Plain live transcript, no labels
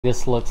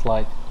This looks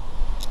like.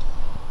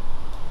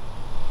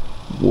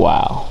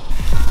 Wow.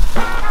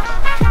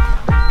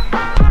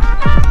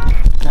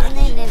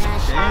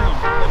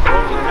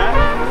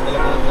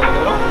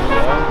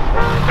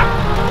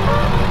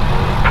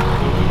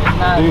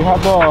 Do you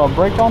have the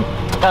brake on?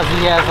 Because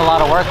he has a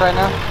lot of work right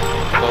now.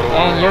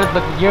 And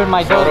you're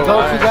my go-to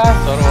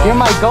guy. You're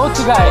my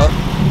go-to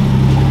guy.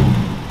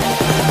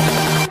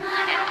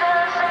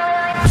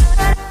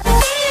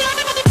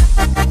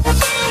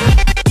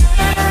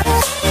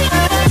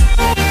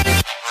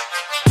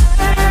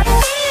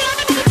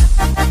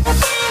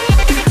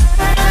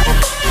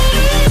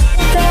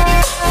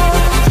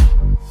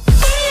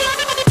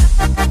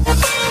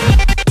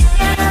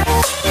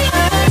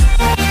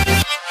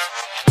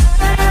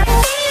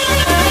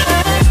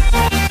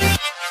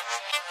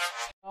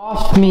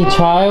 Off me,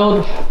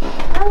 child.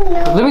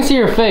 Let me see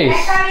your face.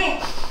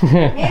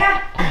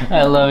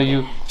 I love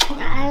you.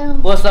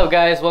 What's up,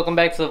 guys? Welcome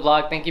back to the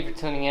vlog. Thank you for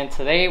tuning in.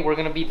 Today we're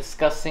gonna be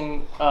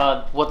discussing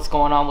what's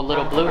going on with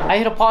Little Blue. I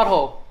hit a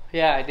pothole.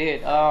 Yeah, I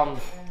did.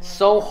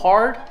 So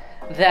hard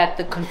that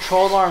the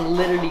control arm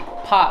literally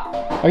popped.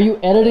 Are you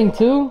editing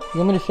too? You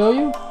want me to show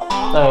you?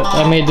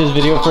 I made this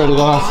video for El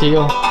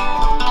Vacío.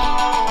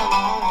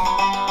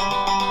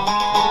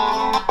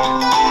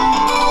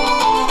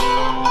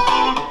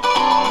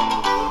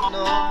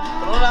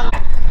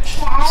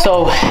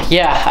 So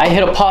yeah, I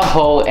hit a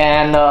pothole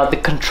and the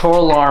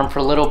control arm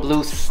for Little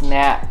Blue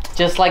snapped.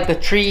 Just like the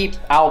tree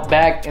out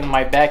back in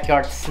my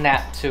backyard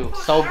snapped too.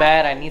 So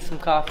bad, I need some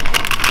coffee.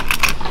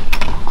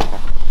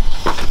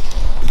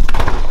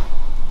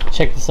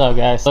 Check this out,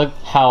 guys. Look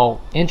how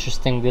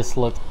interesting this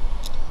looks.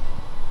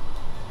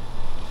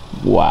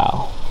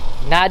 Wow.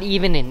 Not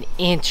even an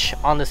inch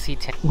on the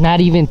C10.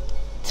 Not even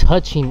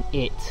touching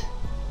it.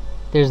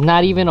 There's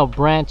not even a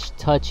branch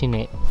touching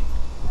it.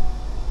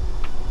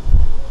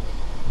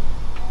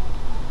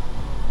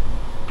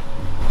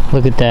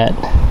 Look at that.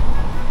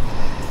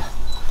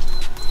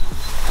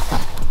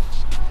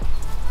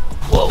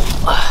 Whoa.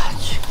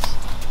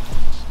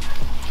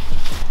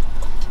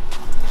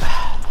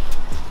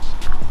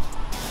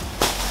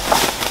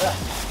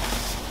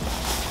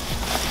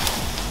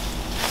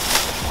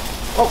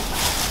 Oh.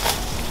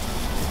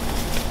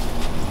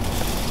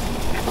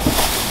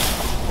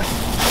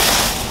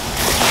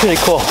 Pretty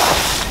cool.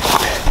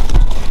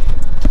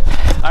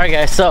 Alright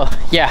guys, so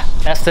yeah,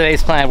 that's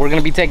today's plan. We're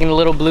gonna be taking the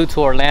Little Blue to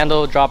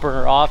Orlando, dropping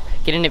her off,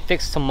 getting it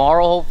fixed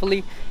tomorrow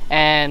hopefully,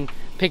 and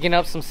picking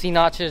up some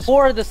C-notches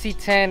for the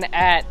C10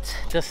 at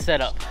the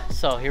setup.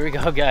 So here we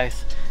go,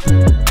 guys.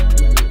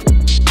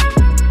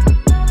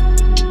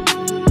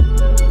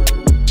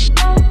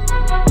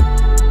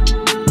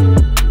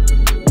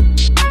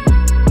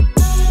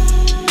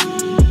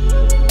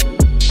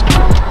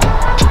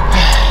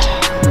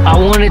 I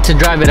wanted to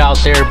drive it out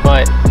there,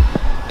 but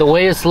the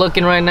way it's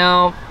looking right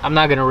now, I'm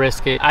not gonna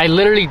risk it. I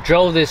literally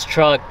drove this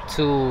truck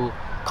to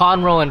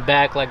Conroe and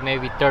back like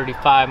maybe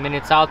 35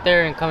 minutes out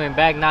there and coming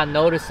back, not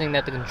noticing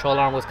that the control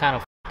arm was kind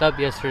of f***ed up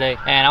yesterday.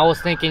 And I was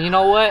thinking, you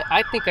know what?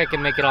 I think I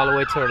can make it all the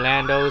way to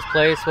Orlando's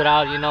place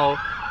without, you know,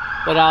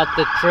 without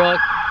the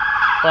truck.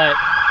 But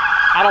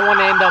I don't want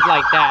to end up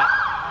like that.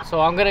 So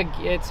I'm gonna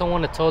get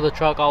someone to tow the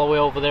truck all the way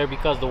over there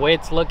because the way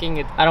it's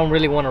looking, I don't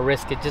really want to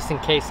risk it just in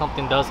case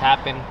something does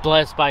happen.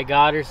 Blessed by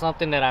God or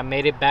something that I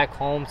made it back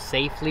home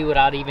safely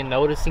without even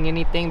noticing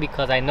anything,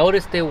 because I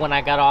noticed it when I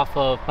got off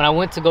of, when I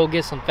went to go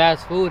get some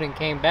fast food and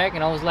came back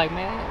and I was like,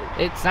 man,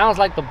 it sounds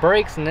like the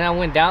brakes, and then I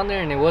went down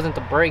there and it wasn't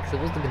the brakes, it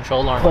was the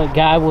control arm. But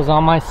guy was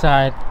on my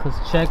side, because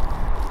check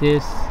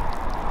this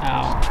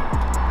out.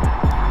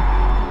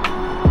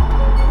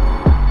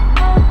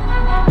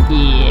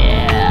 Yeah.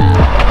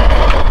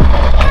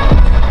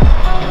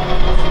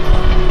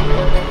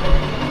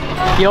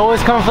 You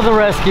always come for the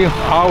rescue.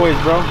 Always,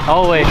 bro.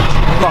 Always.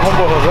 My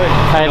homeboy Jose.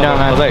 How you doing,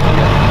 man? Jose.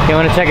 You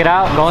want to check it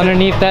out? Go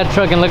underneath that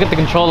truck and look at the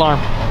control arm.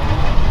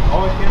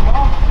 Oh, it came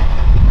off.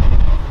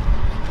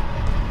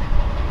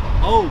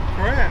 Oh,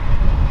 crap.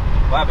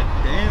 Wow, but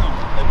damn.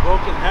 It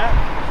broke in half.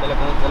 Se le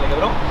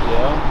quebró?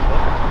 Yeah.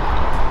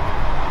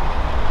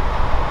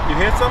 You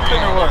hit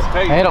something or what?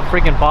 I hit a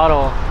freaking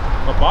pothole.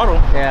 A bottle?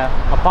 Yeah,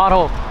 a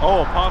pothole.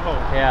 Oh, a pothole.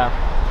 Yeah.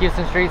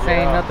 Houston streets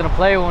ain't nothing to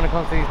play with when it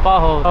comes to these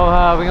potholes. So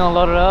we're gonna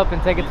load it up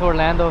and take it to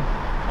Orlando.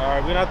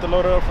 Alright, we're gonna have to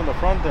load it up from the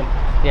front then.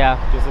 Yeah.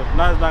 Because if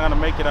not, it's not gonna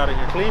make it out of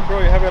here. Clean, bro?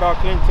 You have it all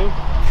clean too?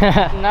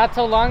 Not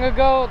so long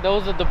ago, there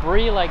was a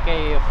debris like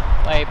a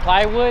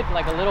plywood,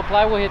 like a little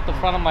plywood hit the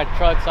front of my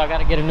truck, so I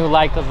gotta get a new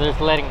light because there's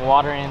letting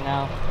water in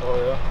now. Oh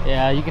yeah?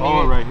 Yeah, you can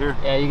even, right here.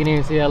 Yeah, you can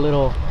even see that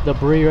little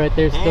debris right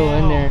there still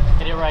in there.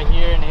 Hit it right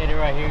here and hit it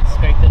right here, just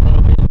scraped it a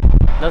little bit.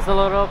 Let's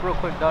load it up real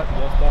quick, Doc.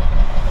 Yes, Doc.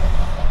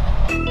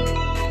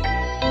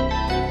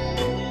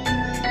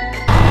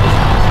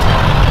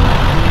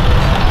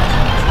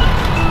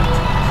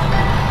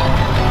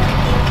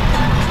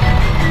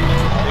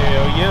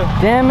 Yeah.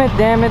 Damn it,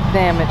 damn it,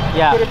 damn it.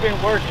 Yeah. Could have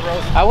been worse, bro.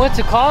 I went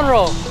to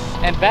Conroe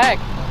and back,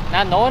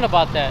 not knowing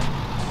about that.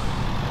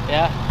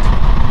 Yeah.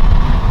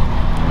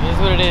 It is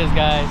what it is,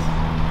 guys.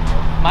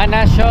 Might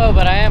not show,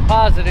 but I am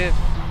positive.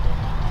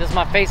 Just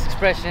my face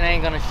expression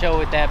ain't gonna show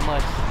it that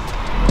much.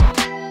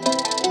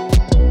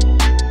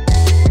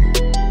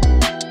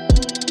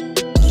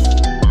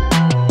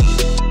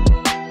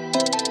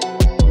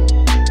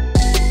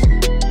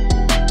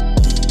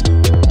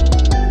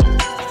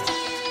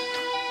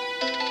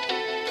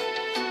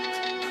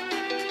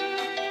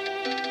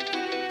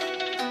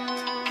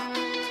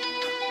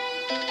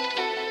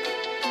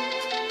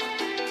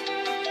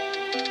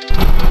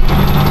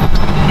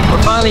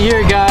 Finally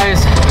here,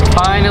 guys.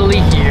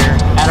 Finally here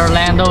at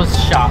Orlando's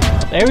shop.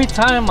 Every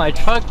time my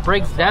truck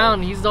breaks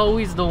down, he's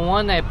always the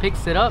one that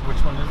picks it up. Which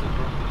one is it,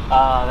 bro?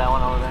 That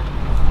one over there.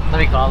 Let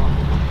me call him,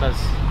 because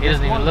he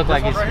doesn't even look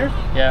like he's right here.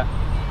 Yeah,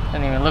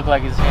 doesn't even look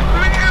like he's here.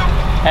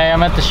 Hey,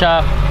 I'm at the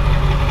shop.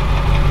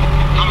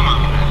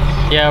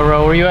 Yeah,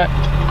 bro, where you at?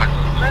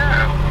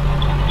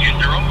 You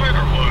drove it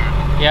or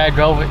what? Yeah, I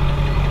drove it.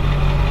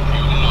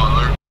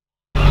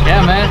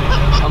 Yeah, man,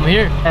 I'm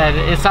here. And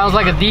it sounds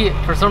like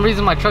for some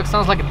reason my truck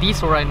sounds like a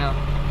diesel right now.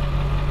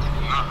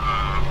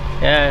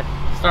 Yeah,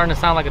 it's starting to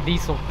sound like a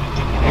diesel. You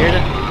hear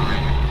that?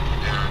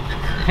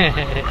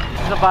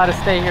 He's about to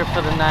stay here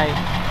for the night.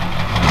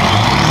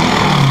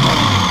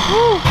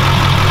 Woo!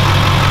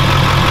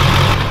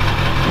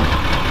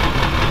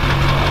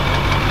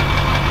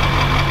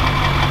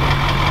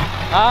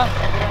 Huh?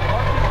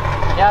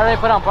 Yeah, I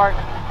already put on park.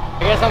 I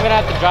guess I'm gonna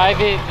have to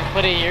drive it and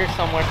put it here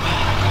somewhere.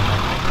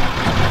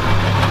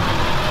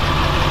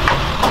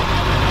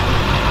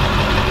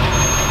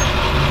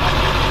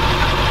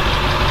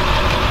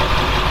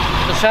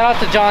 Shout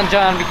out to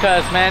John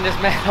because, man, this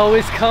man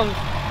always comes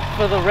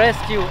for the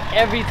rescue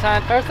every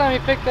time. First time he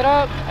picked it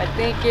up, I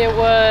think it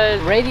was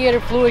radiator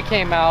fluid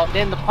came out.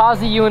 Then the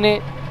posi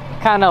unit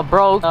kind of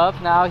broke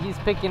up. Now he's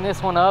picking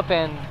this one up,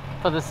 and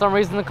for some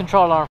reason the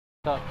control arm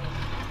up.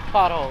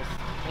 Potholes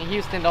in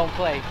Houston don't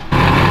play.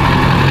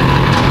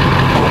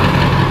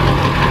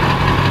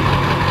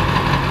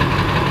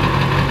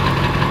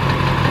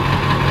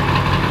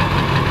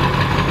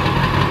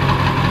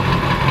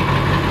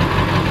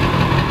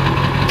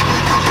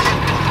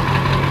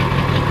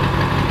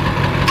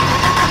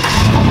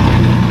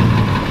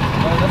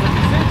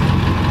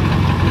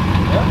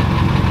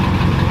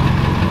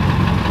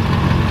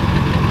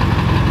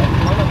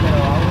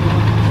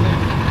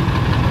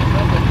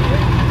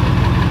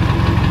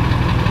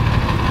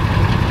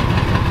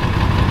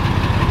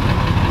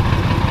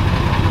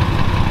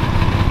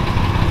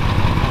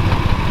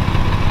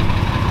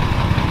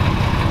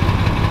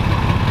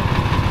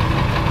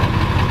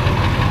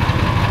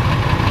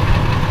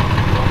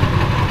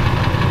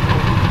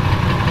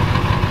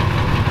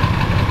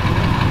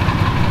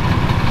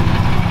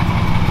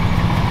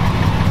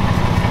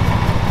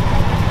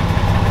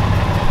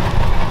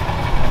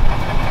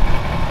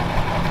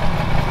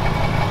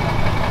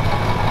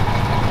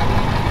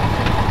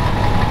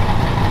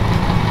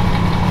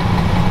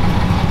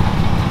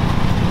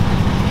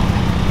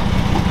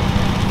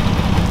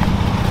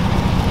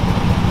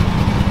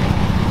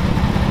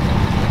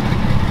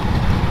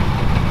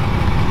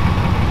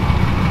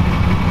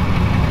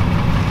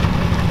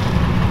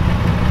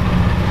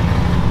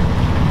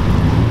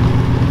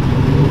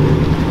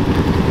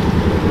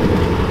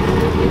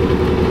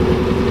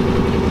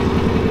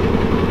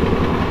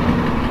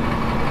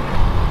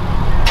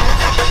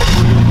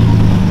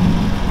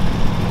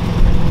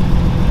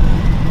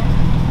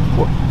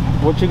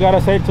 What you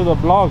gotta say to the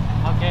vlog?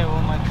 Okay,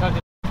 well, my truck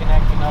is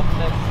acting up.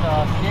 Let's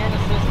steering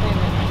assistant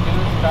is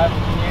reduced,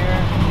 driving gear.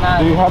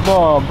 Do you have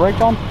the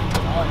brake on?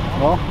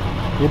 No.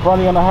 You're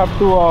probably gonna have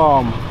to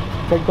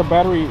take the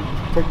battery,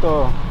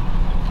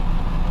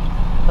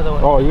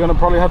 oh, you're gonna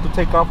probably have to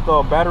take off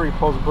the battery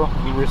post, bro,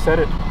 and reset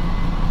it.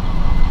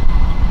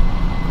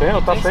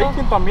 Damn, ¿estás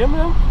shaking también,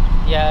 man?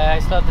 Yeah, I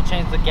still have to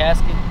change the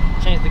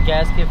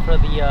gasket for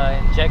the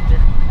injector.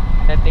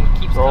 That thing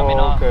keeps coming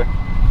off. Okay.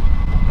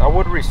 I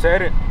would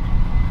reset it.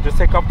 Just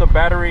take off the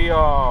battery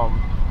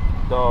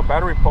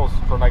post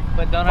for like.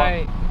 But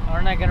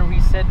aren't I gonna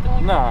reset the?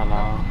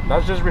 No.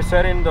 That's just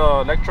resetting the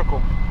electrical.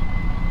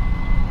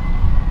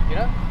 You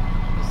know,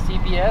 the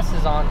CBS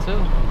is on too.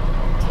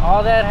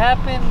 All that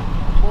happened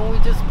when we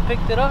just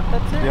picked it up.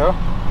 That's it. Yeah.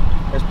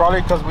 It's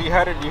probably because you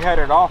had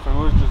it off and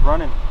it was just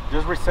running.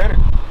 Just reset it.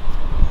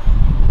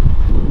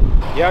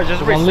 Yeah,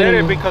 just reset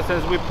it because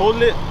since we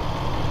pulled it,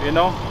 you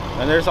know,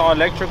 and there's all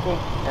electrical.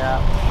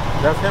 Yeah.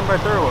 That's him right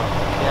there. What?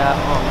 Yeah.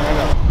 Oh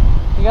man.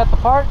 You got the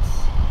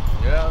parts?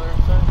 Yeah, they're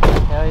inside.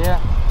 Hell yeah.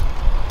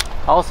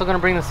 Also gonna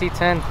bring the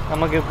C10. I'm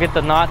gonna get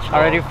the notch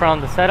already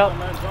from the setup.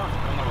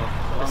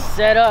 The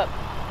setup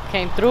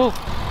came through.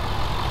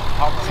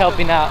 It's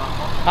helping out.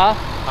 Huh?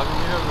 How come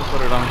you haven't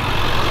put it on?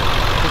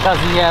 Because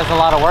he has a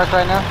lot of work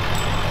right now.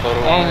 So do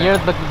and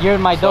I. you're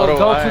my go-to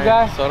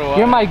guy. So do I.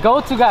 You're my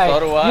go-to guy. So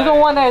do I. You're the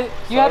one that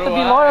you have to be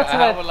loyal to.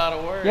 I have a lot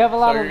of work. You have a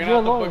lot so of. You're gonna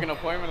have to book an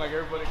appointment like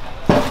everybody.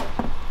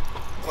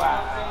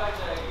 Wow.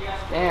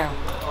 Damn.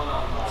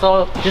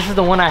 So this is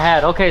the one I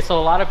had. Okay, so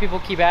a lot of people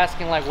keep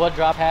asking like what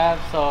drop have.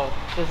 So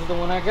this is the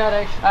one I got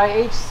actually.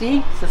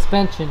 IHC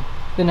suspension.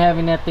 Been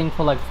having that thing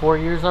for like 4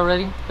 years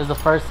already. This is the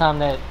first time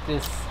that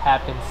this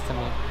happens to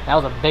me. That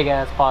was a big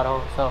ass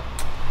pothole. So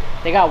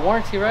they got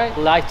warranty, right?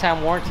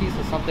 Lifetime warranty,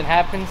 so something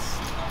happens,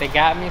 they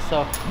got me.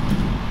 So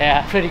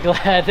yeah, pretty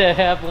glad that I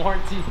have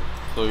warranty.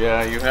 So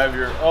yeah, you have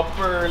your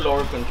upper,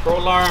 lower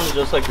control arms,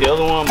 just like the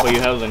other one, but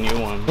you have the new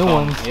one. New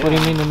ones? Yeah. What do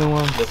you mean the new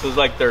ones? This is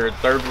like their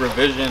 3rd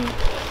revision.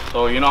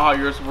 So you know how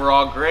yours were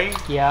all gray?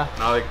 Yeah.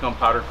 Now they come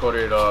powder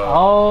coated.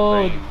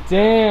 Oh, green.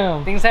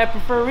 damn. Things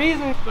happen for a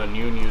reason. The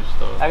new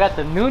stuff. I got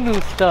the new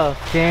stuff.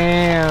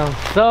 Damn.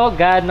 So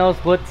God knows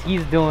what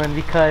he's doing,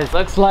 because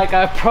looks like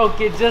I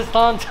broke it just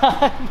on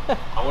time.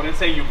 I wouldn't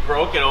say you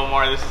broke it,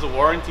 Omar. This is a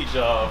warranty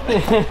job.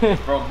 It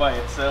broke by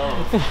itself.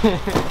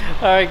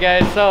 All right,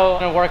 guys. So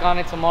I'm gonna work on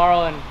it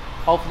tomorrow, and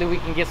hopefully we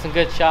can get some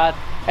good shots.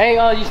 Hey,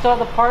 you still have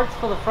the parts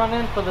for the front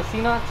end for the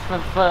C-notch?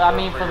 I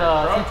mean, for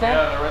the C10?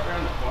 Yeah, they're right there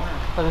in the corner.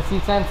 For the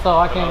C10, so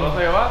I can.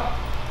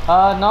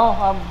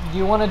 No. Do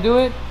you want to do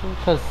it?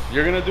 Because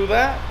you're gonna do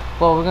that?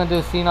 Well, we're gonna do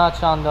a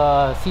C-notch on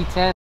the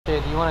C10. Do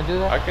you want to do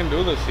that? I can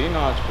do the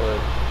C-notch, but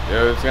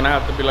yeah, it's gonna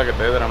have to be like a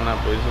day that I'm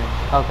not busy.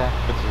 Okay.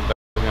 It's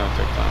gonna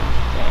take time.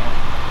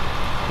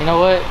 Damn. You know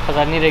what? Because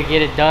I need to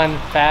get it done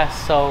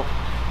fast, so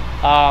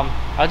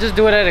I'll just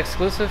do it at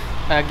exclusive.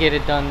 I'll get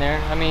it done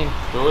there. I mean,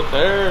 do it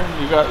there.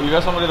 You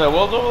got somebody that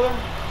welds over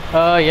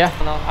there? Yeah.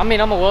 No. I mean,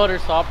 I'm a welder,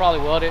 so I'll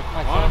probably weld it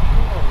myself.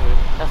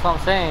 That's what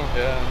I'm saying.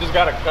 Yeah. Just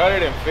gotta cut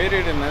it and fit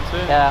it, and that's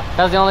it. Yeah.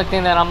 That's the only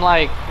thing that I'm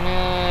like,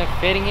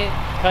 fitting it,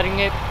 cutting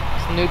it.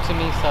 It's new to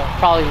me, so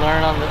probably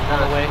learn on the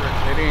way.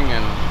 Fitting,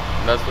 and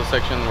that's the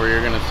section where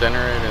you're gonna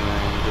center it, and then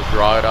you just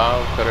draw it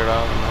out, cut it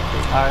out, and that's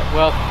it. All right.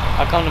 Well,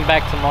 I'll come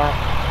back tomorrow.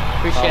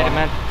 Appreciate it,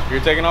 man.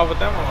 You're taking off with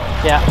them, or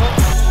what? Yeah.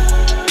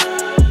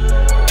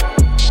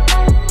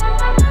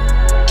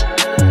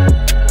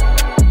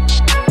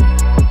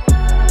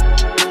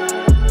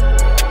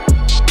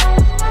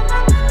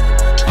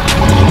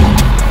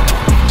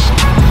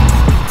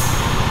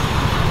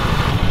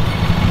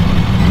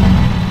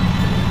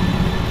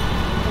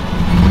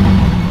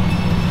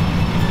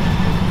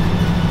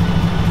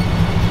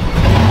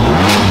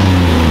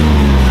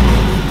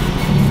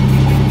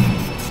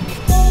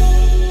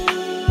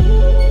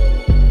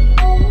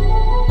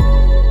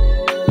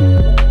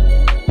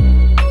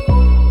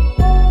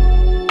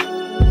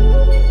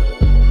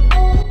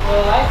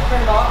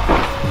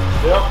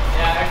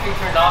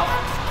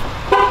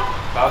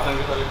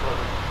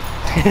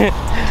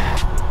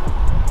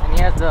 And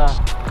he has the,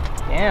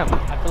 damn,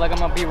 I feel like I'm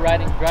gonna be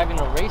driving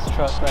a race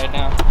truck right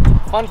now.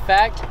 Fun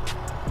fact,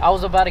 I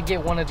was about to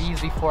get one of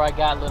these before I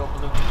got Little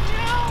Blue.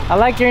 I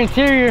like your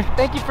interior.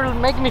 Thank you for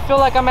making me feel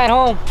like I'm at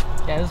home.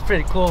 Yeah, this is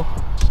pretty cool.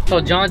 So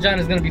John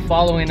is gonna be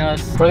following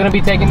us. We're gonna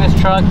be taking this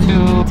truck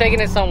taking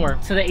it somewhere,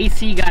 to the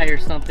AC guy or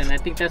something. I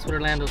think that's what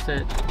Orlando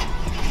said.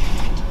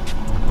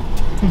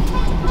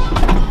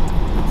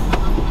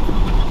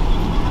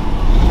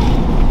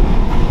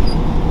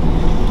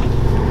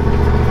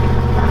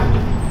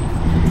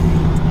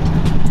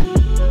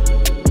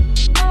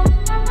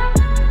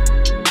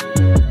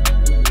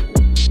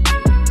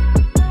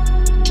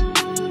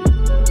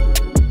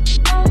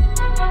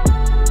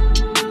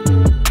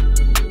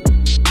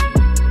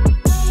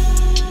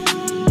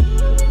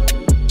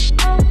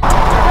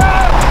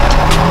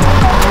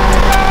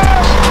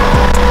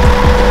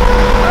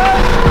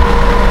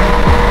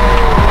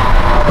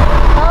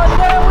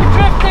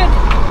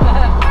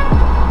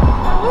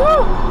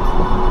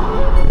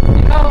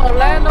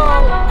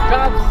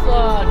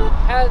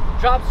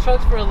 Drops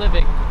trucks for a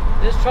living.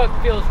 This truck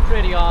feels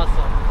pretty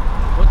awesome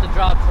with the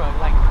drop truck.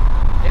 Like,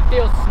 it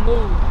feels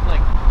smooth,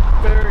 like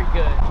very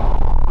good.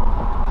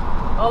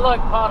 Oh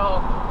look,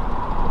 pothole.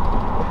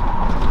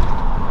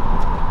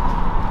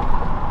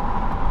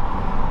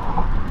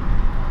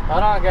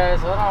 Hold on guys,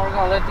 hold on, we're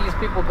gonna let these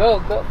people go.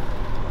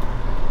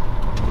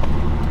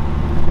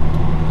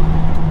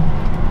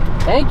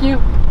 Thank you.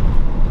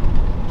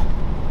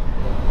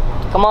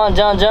 Come on,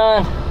 John.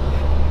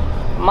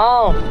 Come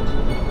on.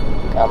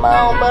 Come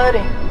on, buddy.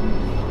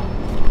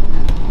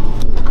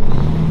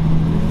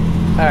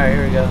 Alright,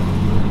 here we go.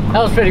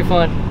 That was pretty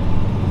fun.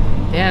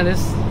 Damn, it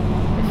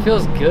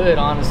feels good,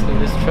 honestly.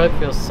 This truck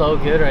feels so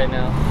good right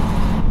now.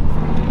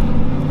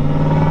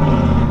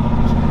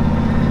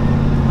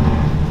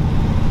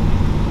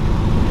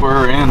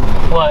 We're in.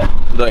 What?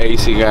 The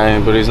AC guy,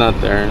 but he's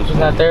not there. He's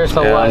not there,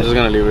 so yeah, what? I'm just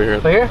gonna leave it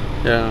here. Oh, here?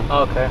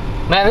 Yeah. Okay.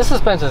 Man, this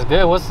suspension is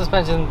good. What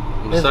suspension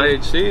is the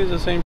it? HC is the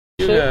same.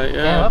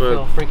 Yeah, I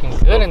feel freaking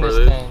good in this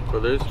thing. For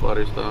this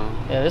body style.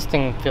 Yeah, this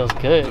thing feels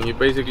good. And you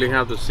basically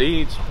have the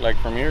seats like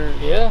from here.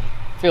 Yeah,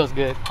 feels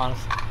good,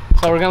 honestly.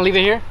 So we're gonna leave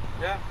it here?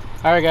 Yeah.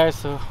 All right, guys.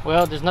 So,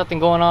 well, there's nothing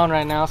going on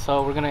right now,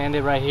 so we're gonna end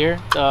it right here.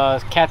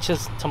 Catch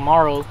us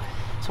tomorrow.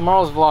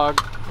 Tomorrow's vlog.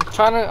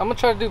 I'm gonna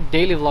try to do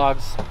daily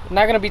vlogs.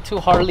 Not gonna be too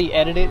hardly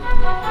edited.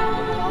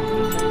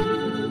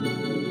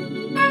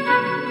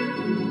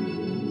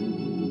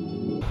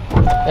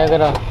 Yeah, I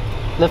gotta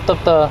lift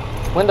up the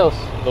windows.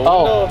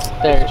 Oh,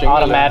 they're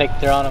automatic.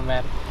 They're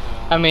automatic.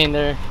 I mean,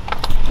 they're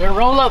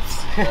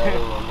roll-ups.